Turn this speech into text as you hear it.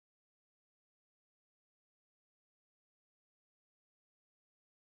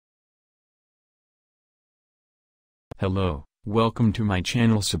Hello, welcome to my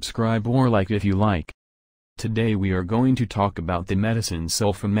channel. Subscribe or like if you like. Today we are going to talk about the medicine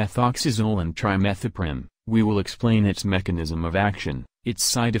sulfamethoxazole and trimethoprim. We will explain its mechanism of action, its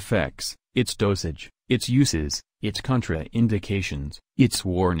side effects, its dosage, its uses, its contraindications, its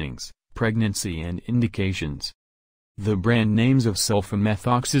warnings, pregnancy and indications. The brand names of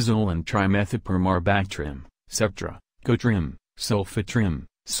sulfamethoxazole and trimethoprim are Bactrim, Septra, Cotrim, Sulfatrim,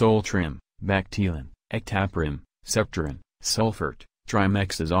 Soltrim, BACTELAN, ECTAPRIM, SEPTRIN, SULFORT,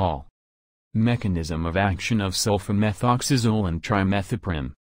 TRIMEXAZOL. Mechanism of action of sulfamethoxazole and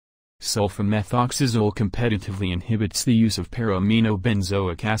trimethoprim. Sulfamethoxazole competitively inhibits the use of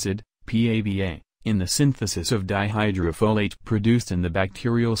para-aminobenzoic acid, PABA, in the synthesis of dihydrofolate produced in the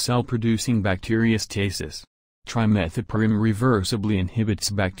bacterial cell-producing bacteriostasis. Trimethoprim reversibly inhibits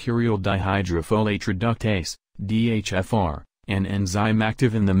bacterial dihydrofolate reductase, DHFR, an enzyme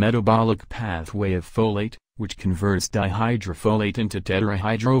active in the metabolic pathway of folate, which converts dihydrofolate into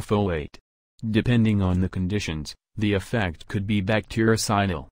tetrahydrofolate. Depending on the conditions, the effect could be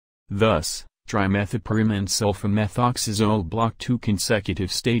bactericidal. Thus, trimethoprim and sulfamethoxazole block two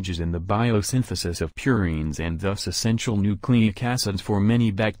consecutive stages in the biosynthesis of purines and thus essential nucleic acids for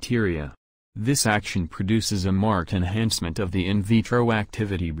many bacteria. This action produces a marked enhancement of the in vitro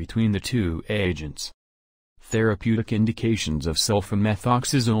activity between the two agents. Therapeutic indications of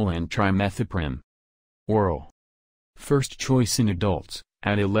sulfamethoxazole and trimethoprim. Oral. First choice in adults,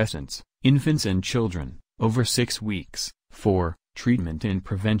 adolescents, infants and children, over 6 weeks. For treatment and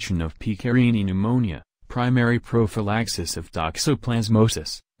prevention of carinii pneumonia, primary prophylaxis of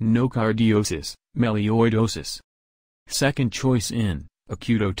toxoplasmosis, nocardiosis, melioidosis. Second choice in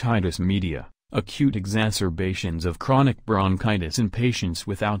acute otitis media, acute exacerbations of chronic bronchitis in patients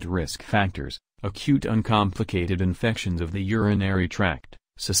without risk factors, acute uncomplicated infections of the urinary tract,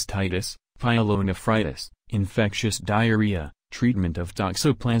 cystitis, pyelonephritis, infectious diarrhea, treatment of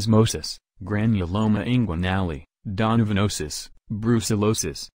toxoplasmosis, granuloma inguinale, donovanosis,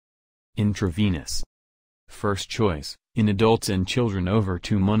 brucellosis. Intravenous. First choice, in adults and children over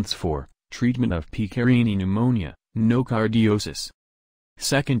 2 months for treatment of carinii pneumonia, nocardiosis.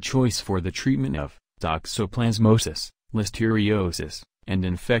 Second choice for the treatment of toxoplasmosis, listeriosis, and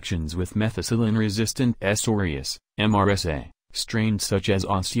infections with methicillin-resistant S. aureus, MRSA, strains such as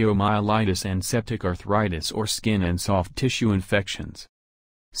osteomyelitis and septic arthritis or skin and soft tissue infections.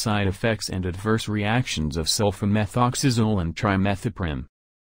 Side effects and adverse reactions of sulfamethoxazole and trimethoprim.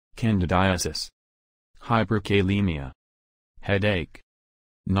 Candidiasis, hyperkalemia, headache,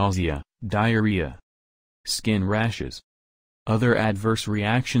 nausea, diarrhea, skin rashes. Other adverse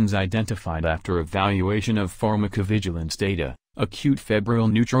reactions identified after evaluation of pharmacovigilance data: acute febrile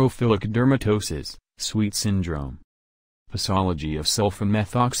neutrophilic dermatosis, sweet syndrome. Pathology of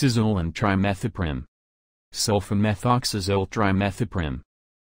sulfamethoxazole and trimethoprim. Sulfamethoxazole trimethoprim.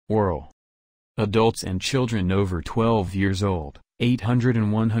 Oral. Adults and children over 12 years old, 800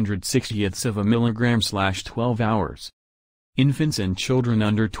 and 160ths of a milligram/12 hours. Infants and children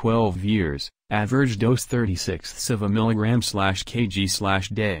under 12 years, average dose 36ths of a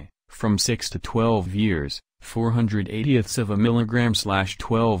milligram/kg/day, from 6 to 12 years, 480ths of a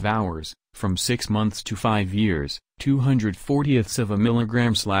milligram/12 hours, from 6 months to 5 years, 240ths of a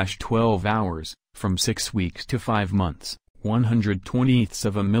milligram/12 hours, from 6 weeks to 5 months, 120ths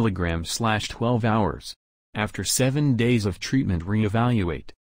of a milligram/12 hours. After 7 days of treatment,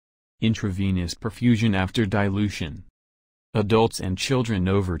 reevaluate. Intravenous perfusion after dilution. Adults and children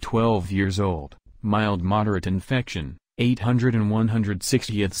over 12 years old, mild moderate infection, 800 and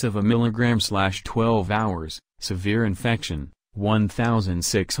 160ths of a milligram/12 hours, severe infection,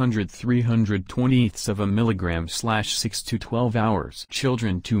 1,600 320ths of a milligram/6 to 12 hours.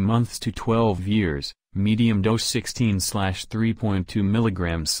 Children 2 months to 12 years, medium dose 16/3.2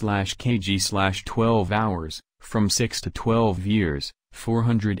 milligrams/kg/12 hours, from 6 to 12 years,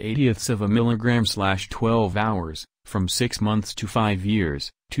 480ths of a milligram/12 hours, from 6 months to 5 years,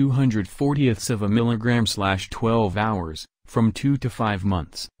 240ths of a milligram/12 hours, from 2 to 5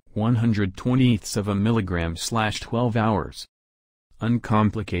 months, 120ths of a milligram/12 hours.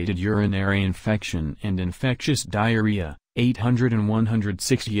 Uncomplicated urinary infection and infectious diarrhea, 800 and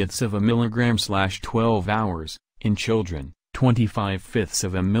 160ths of a milligram/12 hours, in children, 25/5ths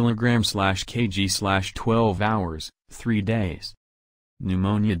of a milligram/kg/12 hours, 3 days.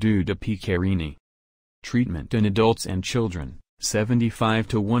 Pneumonia due to carinii. Treatment in adults and children, 75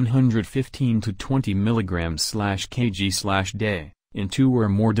 to 115 to 20 milligrams/kg/day, in 2 or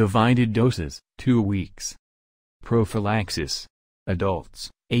more divided doses, 2 weeks. Prophylaxis.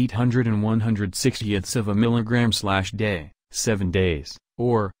 Adults, 800 and 160ths of a milligram/day, 7 days,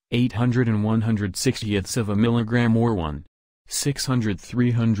 or 800 and 160ths of a milligram or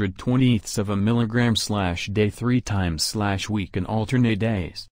 1/600-320ths of a milligram/day 3 times/week and alternate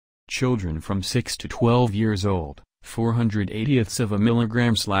days. Children from 6 to 12 years old, 480ths of a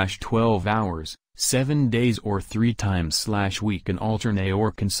milligram/12 hours, 7 days or 3 times/week and alternate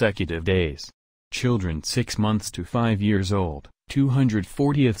or consecutive days. Children 6 months to 5 years old,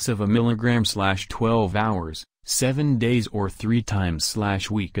 240ths of a milligram/12 hours, 7 days or 3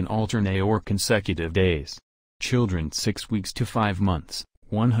 times/week and alternate or consecutive days. Children 6 weeks to 5 months,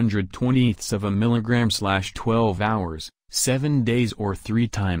 120ths of a milligram/12 hours, 7 days or 3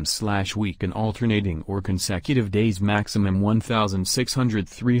 times/week and alternating or consecutive days. Maximum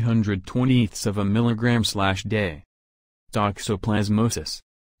 1,600-320ths of a milligram/day. Toxoplasmosis.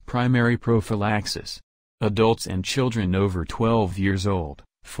 Primary prophylaxis. Adults and children over 12 years old,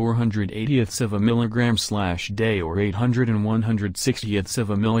 480ths of a milligram/day or 800 and 160ths of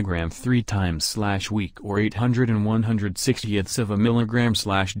a milligram 3 times/week or 800 and 160ths of a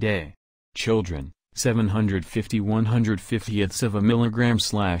milligram/day. Children, 750-150ths of a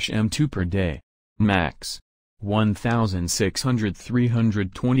milligram/m2 per day. Max,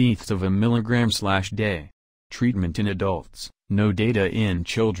 1,600-320ths of a milligram/day. Treatment in adults, no data in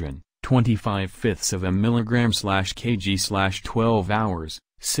children, 25/5ths of a milligram/kg/12 hours,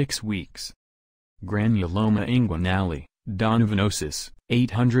 6 weeks. Granuloma inguinale, donovanosis,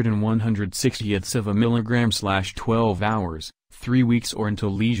 800 and 160ths of a milligram/12 hours, 3 weeks or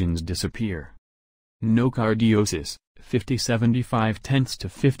until lesions disappear. Nocardiosis, 50-75 to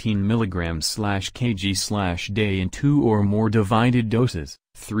 15 milligrams/kg/day in 2 or more divided doses,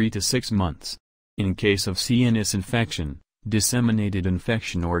 3 to 6 months. In case of CNS infection, disseminated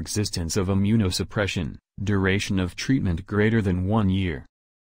infection or existence of immunosuppression, duration of treatment greater than 1 year.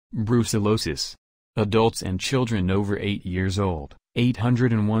 Brucellosis. Adults and children over 8 years old,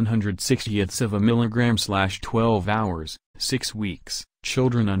 800 and 160ths of a milligram/12 hours, 6 weeks.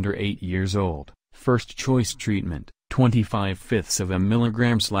 Children under 8 years old, first choice treatment, 25/5ths of a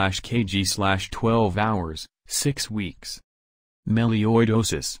milligram/kg/12 hours, 6 weeks.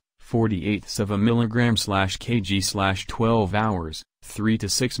 Melioidosis, 48ths of a milligram/kg/12 hours, 3 to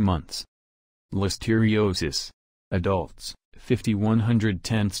 6 months. Listeriosis. Adults,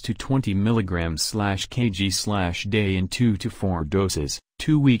 50-110ths to 20 milligrams/kg/day in 2 to 4 doses,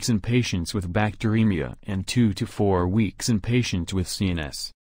 2 weeks in patients with bacteremia and 2 to 4 weeks in patients with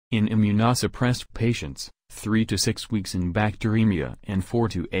CNS. In immunosuppressed patients, 3 to 6 weeks in bacteremia and 4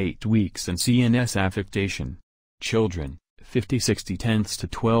 to 8 weeks in CNS affectation. Children, 50-60ths to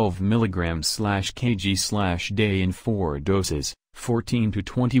 12 milligrams/kg/day in 4 doses, 14 to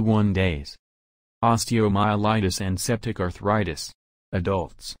 21 days. Osteomyelitis and septic arthritis.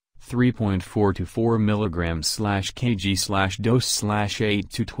 Adults, 3.4 to 4 milligrams/kg/dose/8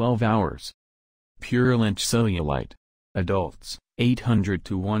 to 12 hours. Purulent cellulite. Adults, 800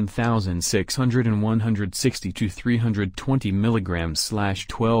 to 1,600 and 160 to 320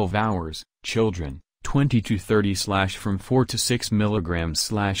 milligrams/12 hours. Children, 20 to 30/from 4 to 6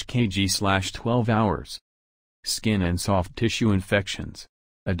 milligrams/kg/12 hours. Skin and soft tissue infections.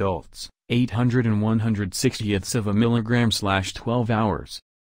 Adults, 800 and 160ths of a milligram/12 hours.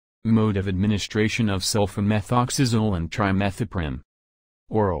 Mode of administration of sulfamethoxazole and trimethoprim.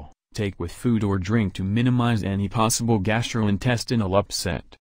 Oral, take with food or drink to minimize any possible gastrointestinal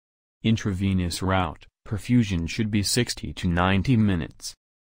upset. Intravenous route, perfusion should be 60 to 90 minutes.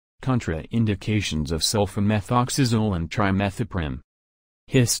 Contraindications of sulfamethoxazole and trimethoprim.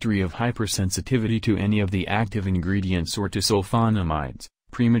 History of hypersensitivity to any of the active ingredients or to sulfonamides,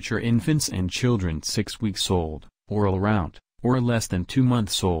 premature infants and children 6 weeks old, oral route, or less than 2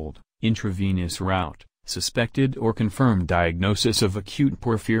 months old, intravenous route, suspected or confirmed diagnosis of acute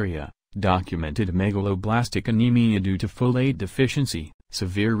porphyria, documented megaloblastic anemia due to folate deficiency,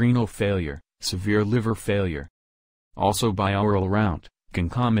 severe renal failure, severe liver failure. Also by oral route,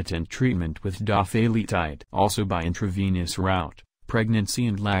 concomitant treatment with dofetilide. Also by intravenous route, pregnancy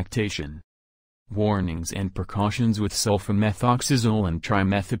and lactation. Warnings and precautions with sulfamethoxazole and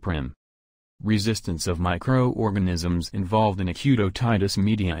trimethoprim. Resistance of microorganisms involved in acute otitis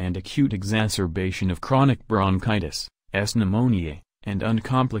media and acute exacerbation of chronic bronchitis, pneumonia, and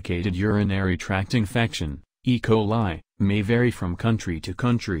uncomplicated urinary tract infection, E. coli, may vary from country to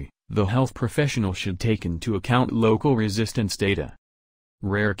country. The health professional should take into account local resistance data.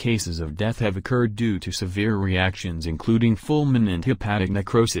 Rare cases of death have occurred due to severe reactions including fulminant hepatic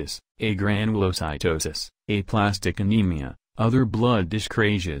necrosis, agranulocytosis, aplastic anemia, other blood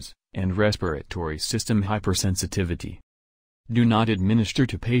dyscrasias, and respiratory system hypersensitivity. Do not administer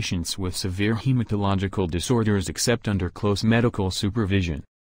to patients with severe hematological disorders except under close medical supervision.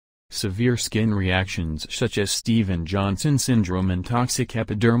 Severe skin reactions such as Stevens-Johnson syndrome and toxic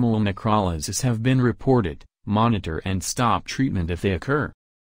epidermal necrolysis have been reported. Monitor and stop treatment if they occur.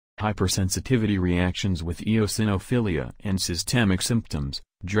 Hypersensitivity reactions with eosinophilia and systemic symptoms,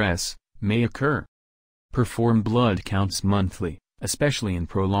 DRESS, may occur. Perform blood counts monthly, especially in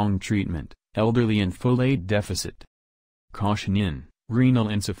prolonged treatment, elderly and folate deficit. Caution in renal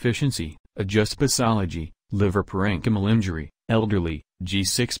insufficiency, adjust pathology, liver parenchymal injury, elderly,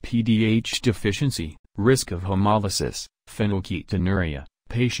 G6-PDH deficiency, risk of hemolysis, phenylketonuria,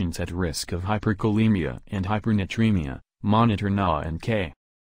 patients at risk of hyperkalemia and hypernatremia, monitor Na and K.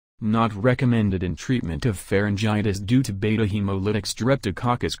 Not recommended in treatment of pharyngitis due to beta-hemolytic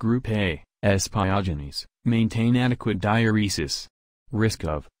streptococcus group A, S. pyogenes, maintain adequate diuresis. Risk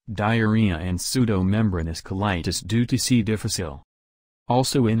of diarrhea and pseudomembranous colitis due to C. difficile.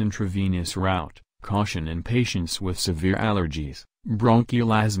 Also in intravenous route, caution in patients with severe allergies,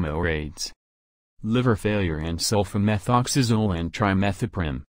 bronchial asthma or AIDS. Liver failure and sulfamethoxazole and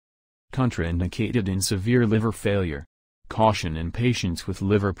trimethoprim. Contraindicated in severe liver failure. Caution in patients with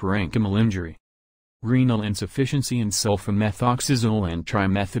liver parenchymal injury. Renal insufficiency and sulfamethoxazole and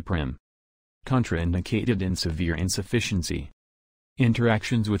trimethoprim. Contraindicated in severe insufficiency.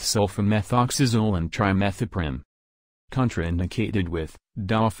 Interactions with sulfamethoxazole and trimethoprim. Contraindicated with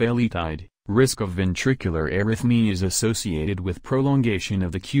dofetilide. Risk of ventricular arrhythmia is associated with prolongation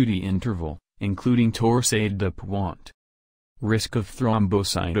of the QT interval, including torsade de Pointes. Risk of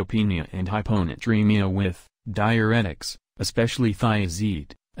thrombocytopenia and hyponatremia with diuretics, especially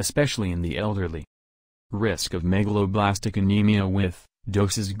thiazide, especially in the elderly. Risk of megaloblastic anemia with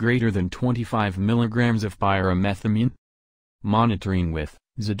doses greater than 25 mg of pyrimethamine. Monitoring with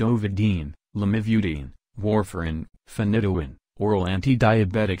zidovudine, lamivudine, warfarin, phenytoin, oral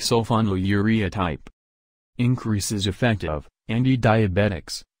anti-diabetic sulfonylurea type. Increases effect of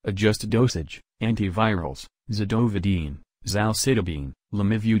anti-diabetics, adjust dosage, antivirals, zidovudine, zalcitabine,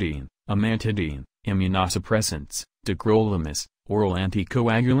 lamivudine, amantadine, immunosuppressants, tacrolimus, oral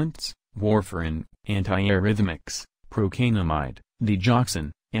anticoagulants, warfarin, antiarrhythmics, procainamide, digoxin,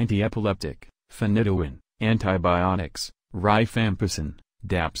 antiepileptic, phenytoin, antibiotics, rifampicin,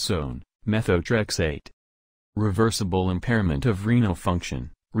 dapsone, methotrexate. Reversible impairment of renal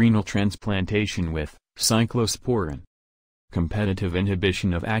function, renal transplantation with cyclosporin. Competitive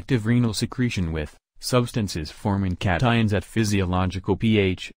inhibition of active renal secretion with substances forming cations at physiological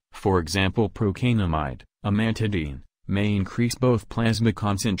pH, for example procainamide, amantadine, may increase both plasma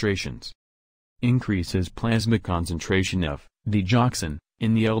concentrations. Increases plasma concentration of digoxin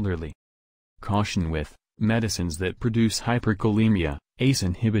in the elderly. Caution with medicines that produce hyperkalemia, ACE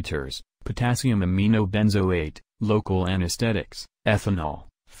inhibitors, potassium aminobenzoate, local anesthetics, ethanol,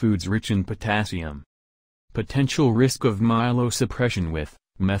 foods rich in potassium. Potential risk of myelosuppression with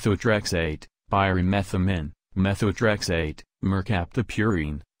methotrexate, pyrimethamine, methotrexate,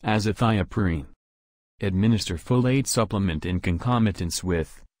 mercaptopurine, azathioprine. Administer folate supplement in concomitance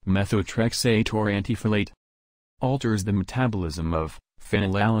with methotrexate or antifolate. Alters the metabolism of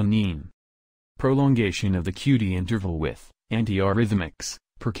phenylalanine. Prolongation of the QT interval with antiarrhythmics,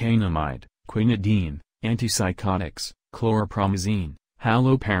 procainamide, quinidine, antipsychotics, chlorpromazine,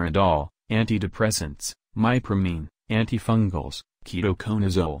 haloperidol, antidepressants, mipramine, antifungals,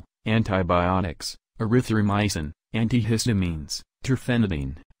 ketoconazole, antibiotics, erythromycin, antihistamines,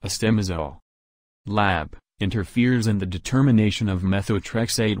 terfenadine, estemazole. Lab interferes in the determination of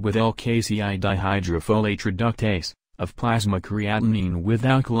methotrexate with LKCI dihydrofolate reductase, of plasma creatinine with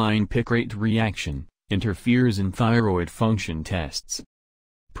alkaline picrate reaction, interferes in thyroid function tests.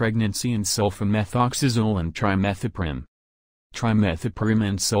 Pregnancy and sulfamethoxazole and trimethoprim. Trimethoprim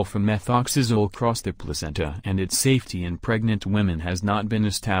and sulfamethoxazole cross the placenta and its safety in pregnant women has not been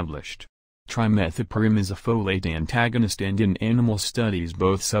established. Trimethoprim is a folate antagonist and in animal studies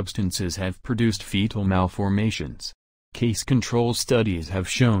both substances have produced fetal malformations. Case control studies have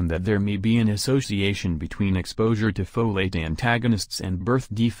shown that there may be an association between exposure to folate antagonists and birth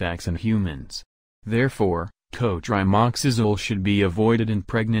defects in humans. Therefore, cotrimoxazole should be avoided in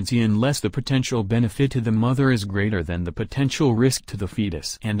pregnancy unless the potential benefit to the mother is greater than the potential risk to the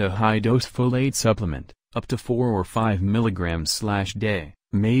fetus, and a high-dose folate supplement, up to 4 or 5 mg/day,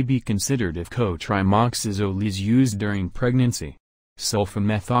 may be considered if cotrimoxazole is used during pregnancy.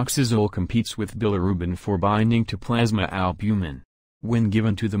 Sulfamethoxazole competes with bilirubin for binding to plasma albumin. When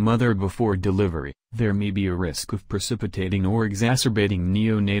given to the mother before delivery, there may be a risk of precipitating or exacerbating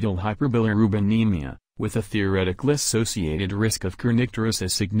neonatal hyperbilirubinemia, with a theoretically associated risk of kernicterus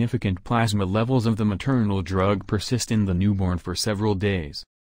as significant plasma levels of the maternal drug persist in the newborn for several days.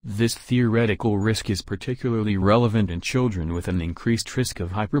 This theoretical risk is particularly relevant in children with an increased risk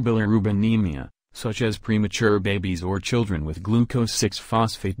of hyperbilirubinemia, such as premature babies or children with glucose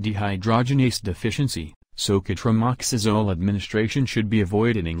 6-phosphate dehydrogenase deficiency, so TRIMEXAZOL administration should be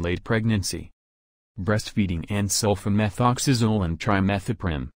avoided in late pregnancy. Breastfeeding and Sulfamethoxazole and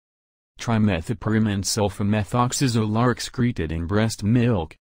Trimethoprim. Trimethoprim and Sulfamethoxazole are excreted in breast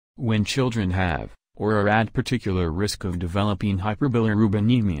milk. When children have, or are at particular risk of developing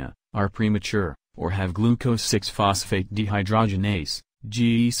hyperbilirubinemia, are premature, or have glucose 6-phosphate dehydrogenase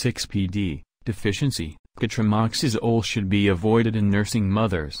 (Ge6PD) deficiency, TRIMEXAZOL should be avoided in nursing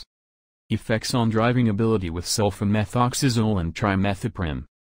mothers. Effects on driving ability with Sulfamethoxazole and Trimethoprim.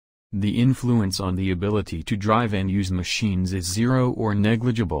 The influence on the ability to drive and use machines is zero or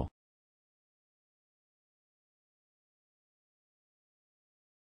negligible.